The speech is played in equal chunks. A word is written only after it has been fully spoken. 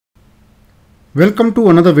Welcome to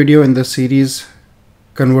another video in the series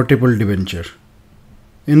Convertible Debenture.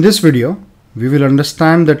 In this video, we will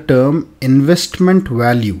understand the term investment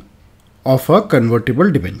value of a convertible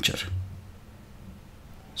debenture.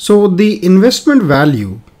 So the investment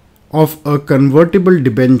value of a convertible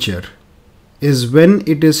debenture is when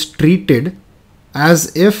it is treated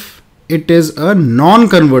as if it is a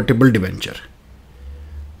non-convertible debenture.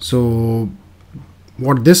 So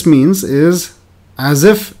what this means is as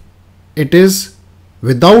if it is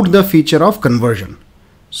without the feature of conversion.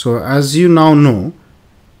 So as you now know,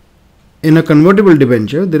 in a convertible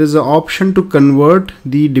debenture, there is an option to convert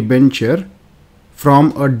the debenture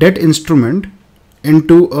from a debt instrument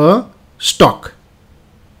into a stock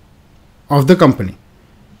of the company.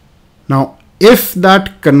 Now, if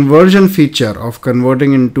that conversion feature of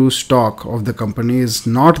converting into stock of the company is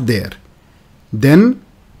not there, then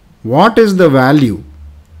what is the value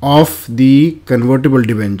of the convertible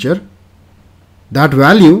debenture? That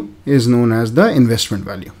value is known as the investment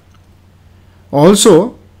value.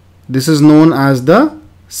 Also, this is known as the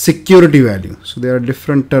security value. So there are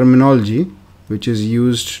different terminology which is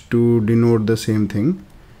used to denote the same thing: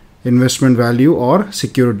 investment value or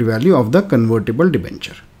security value of the convertible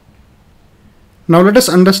debenture. Now let us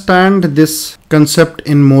understand this concept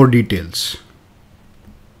in more details.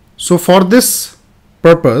 So for this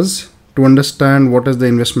purpose, to understand what is the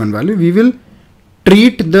investment value, we will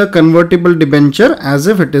treat the convertible debenture as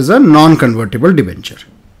if it is a non-convertible debenture.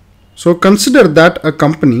 So consider that a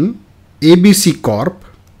company, ABC Corp,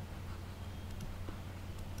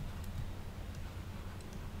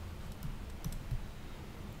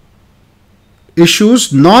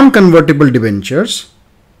 issues non-convertible debentures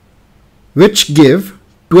which give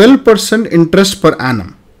 12% interest per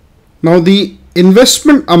annum. Now the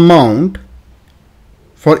investment amount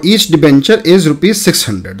for each debenture is rupees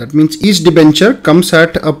 600. That means each debenture comes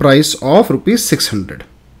at a price of rupees 600.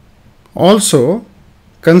 Also,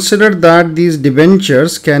 consider that these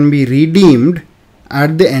debentures can be redeemed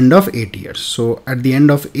at the end of 8 years. So at the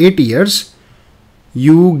end of 8 years,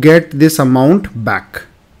 you get this amount back.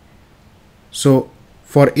 So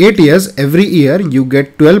for 8 years, every year you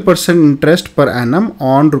get 12% interest per annum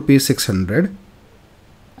on rupees 600.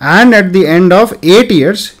 And at the end of 8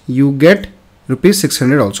 years, you get rupees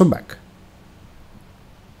 600 also back.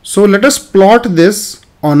 So let us plot this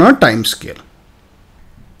on a time scale.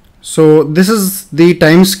 So this is the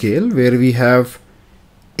time scale where we have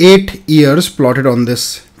 8 years plotted on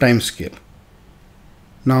this time scale.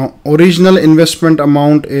 Now original investment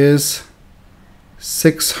amount is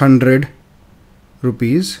 600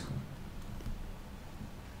 rupees,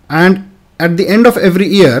 and at the end of every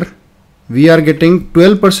year we are getting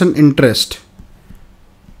 12% interest.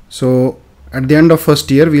 So at the end of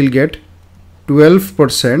first year we will get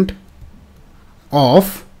 12%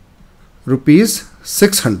 of rupees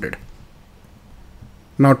 600.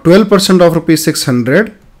 Now 12% of rupees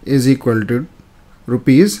 600 is equal to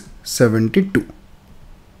rupees 72.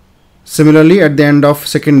 Similarly, at the end of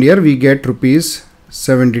second year we get rupees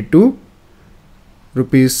 72,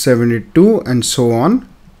 rupees 72, and so on.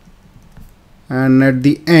 And at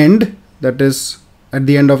the end, that is at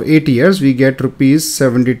the end of 8 years, we get rupees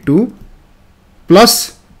 72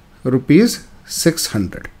 plus rupees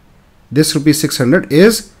 600. This rupees 600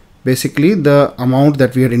 is basically the amount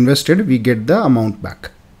that we had invested. We get the amount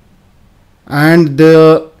back, and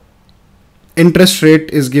the interest rate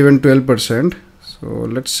is given 12%. So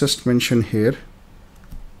let's just mention here.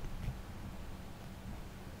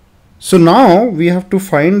 So now we have to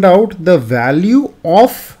find out the value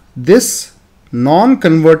of this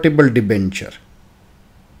non-convertible debenture.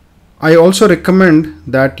 I also recommend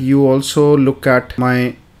that you also look at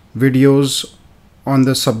my videos on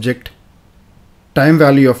the subject time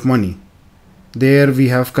value of money. There we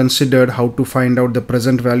have considered how to find out the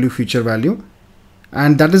present value, future value,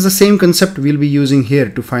 and that is the same concept we'll be using here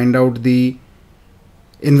to find out the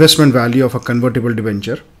investment value of a convertible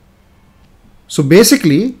debenture. So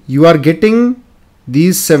basically you are getting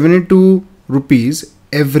these 72 rupees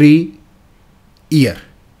every year.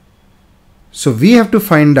 So we have to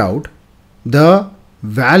find out the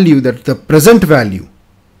value, that the present value.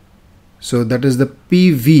 So that is the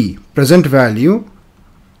PV, present value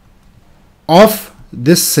of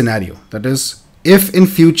this scenario. That is, if in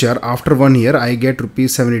future after 1 year I get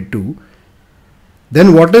rupees 72,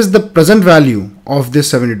 then what is the present value of this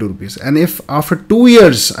 72 rupees? And if after 2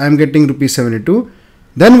 years I am getting rupees 72,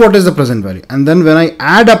 then what is the present value? And then when I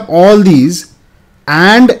add up all these,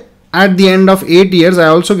 and at the end of 8 years I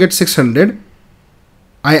also get 600,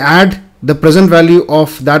 I add the present value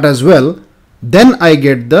of that as well, then I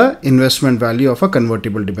get the investment value of a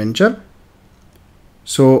convertible debenture.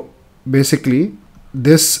 So basically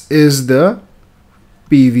this is the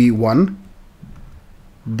PV1,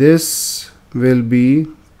 this will be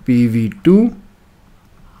PV2,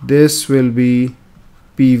 this will be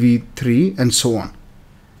PV3, and so on.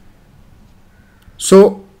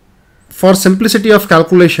 So for simplicity of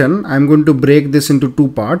calculation, I'm going to break this into two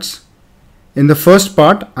parts. In the first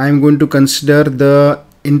part, I'm going to consider the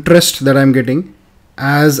interest that I'm getting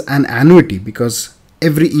as an annuity, because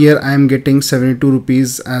every year I am getting 72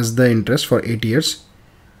 rupees as the interest for 8 years.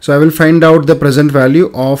 So I will find out the present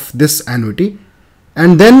value of this annuity,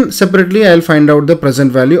 and then separately I'll find out the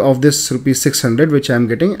present value of this rupees 600 which I am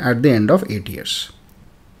getting at the end of 8 years.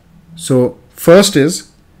 So first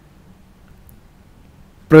is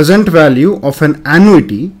present value of an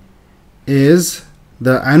annuity is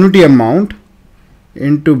the annuity amount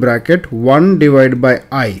into bracket 1 divided by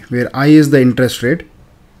I, where I is the interest rate,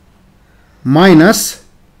 minus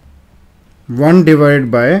 1 divided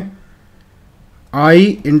by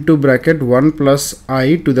I into bracket 1 plus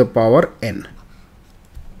I to the power n.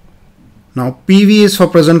 Now PV is for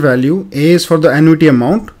present value, A is for the annuity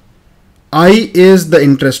amount, I is the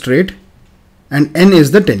interest rate, and n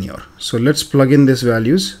is the tenure. So let's plug in these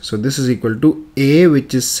values. So this is equal to A,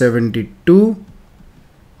 which is 72,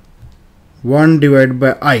 1 divided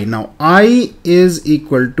by I. Now I is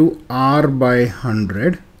equal to R by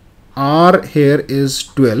 100. R here is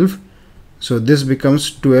 12. So this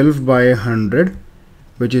becomes 12 by 100,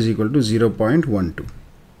 which is equal to 0.12.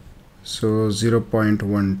 So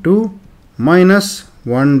 0.12 minus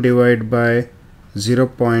 1 divided by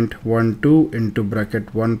 0.12 into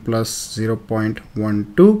bracket 1 plus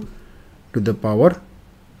 0.12 to the power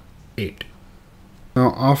 8.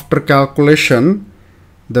 Now after calculation,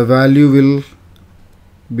 the value will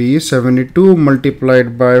be 72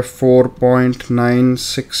 multiplied by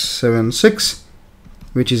 4.9676,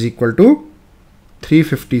 which is equal to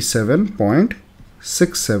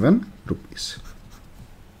 357.67 rupees.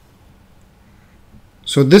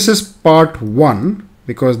 So this is part 1,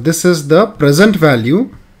 because this is the present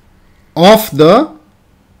value of the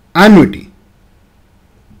annuity.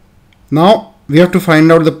 Now we have to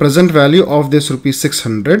find out the present value of this rupees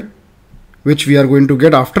 600, which we are going to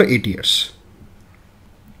get after 8 years.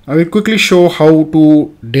 I will quickly show how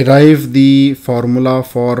to derive the formula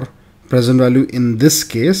for present value in this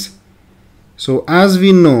case. So as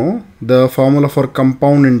we know, the formula for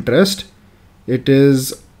compound interest, it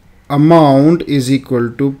is amount is equal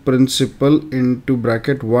to principal into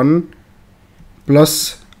bracket 1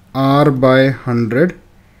 plus R by 100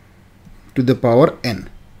 to the power n.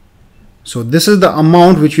 So this is the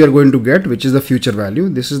amount which we are going to get, which is the future value.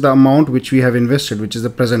 This is the amount which we have invested, which is the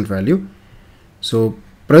present value. So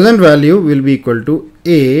present value will be equal to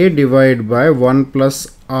A divided by 1 plus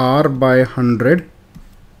R by 100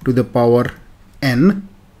 to the power n,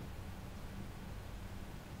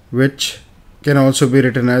 which can also be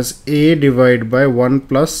written as A divided by 1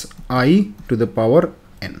 plus I to the power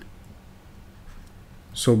n.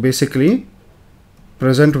 So basically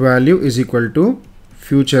present value is equal to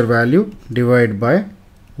future value divided by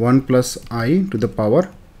 1 plus I to the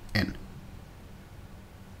power n.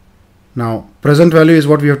 Now present value is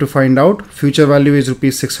what we have to find out. Future value is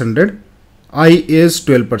rupees 600, I is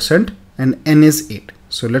 12%, and n is 8.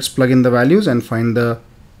 So let's plug in the values and find the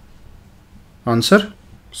answer.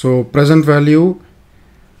 So present value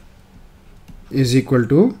is equal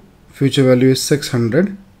to future value is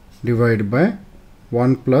 600 divided by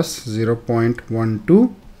 1 plus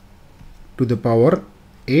 0.12 to the power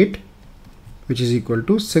 8, which is equal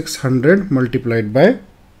to 600 multiplied by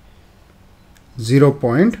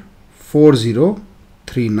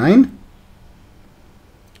 0.4039,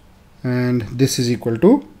 and this is equal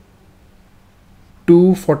to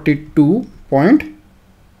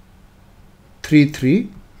 242.33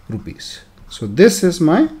 rupees. So this is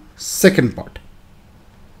my second part.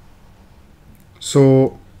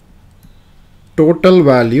 So total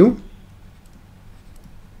value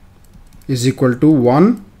is equal to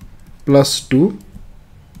 1 plus 2,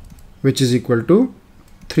 which is equal to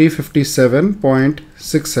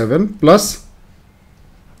 357.67 plus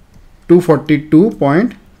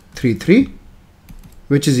 242.33,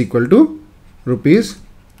 which is equal to rupees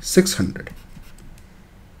 600.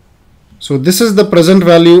 So this is the present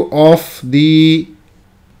value of the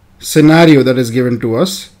scenario that is given to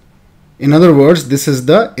us. In other words, this is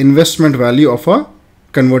the investment value of a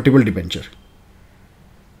convertible debenture.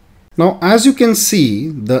 Now, as you can see,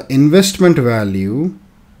 the investment value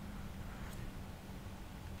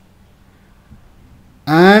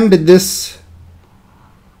and this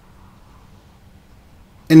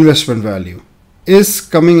investment value is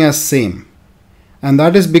coming as same. And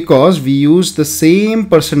that is because we use the same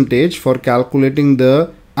percentage for calculating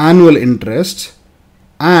the annual interest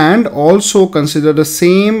and also consider the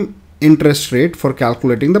same interest rate for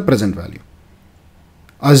calculating the present value.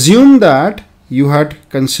 Assume that you had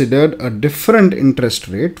considered a different interest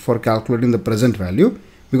rate for calculating the present value,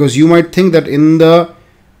 because you might think that in the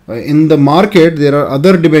market there are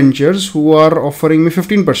other debentures who are offering me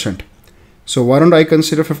 15%. So why don't I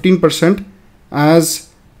consider 15% as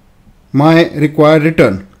my required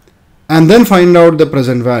return and then find out the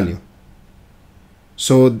present value.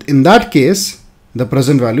 So in that case, the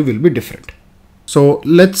present value will be different. So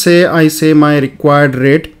let's say I say my required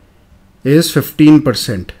rate is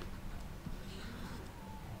 15%.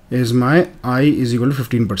 Is my I is equal to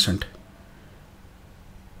 15%.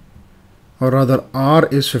 Or rather R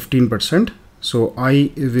is 15%. So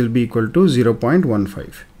I will be equal to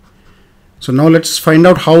 0.15. So now let's find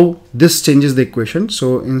out how this changes the equation.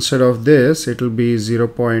 So instead of this, it will be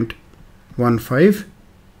 0.15,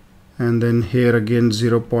 and then here again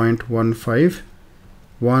 0.15,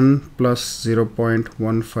 1 plus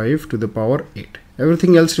 0.15 to the power 8.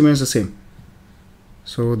 Everything else remains the same.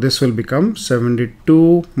 So this will become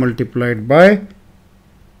 72 multiplied by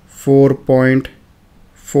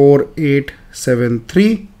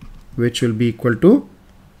 4.4873, which will be equal to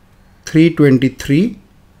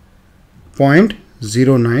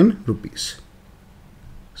 323.09 rupees.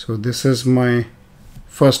 So this is my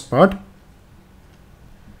first part.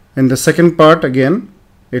 In the second part, again,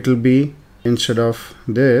 it will be, instead of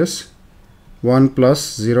this, 1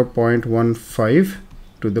 plus 0.15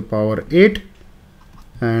 to the power 8,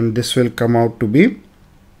 and this will come out to be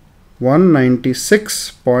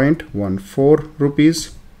 196.14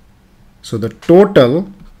 rupees. So the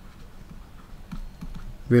total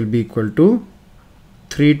will be equal to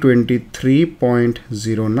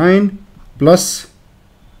 323.09 plus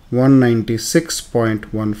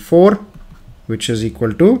 196.14, which is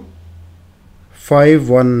equal to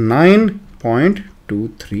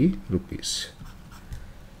 519.23 rupees.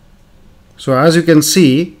 So as you can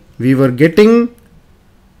see, we were getting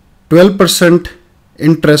 12%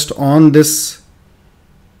 interest on this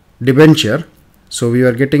debenture. So we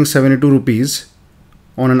are getting 72 rupees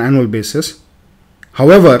on an annual basis.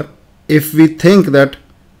 However, if we think that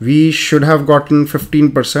we should have gotten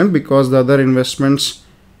 15% because the other investments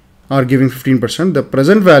are giving 15%, the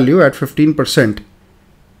present value at 15%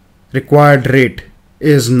 required rate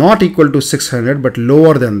is not equal to 600 but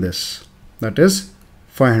lower than this, that is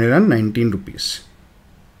 519 rupees.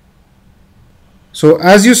 So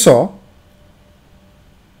as you saw,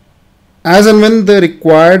 as and when the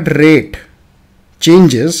required rate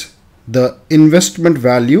changes, the investment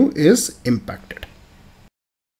value is impacted.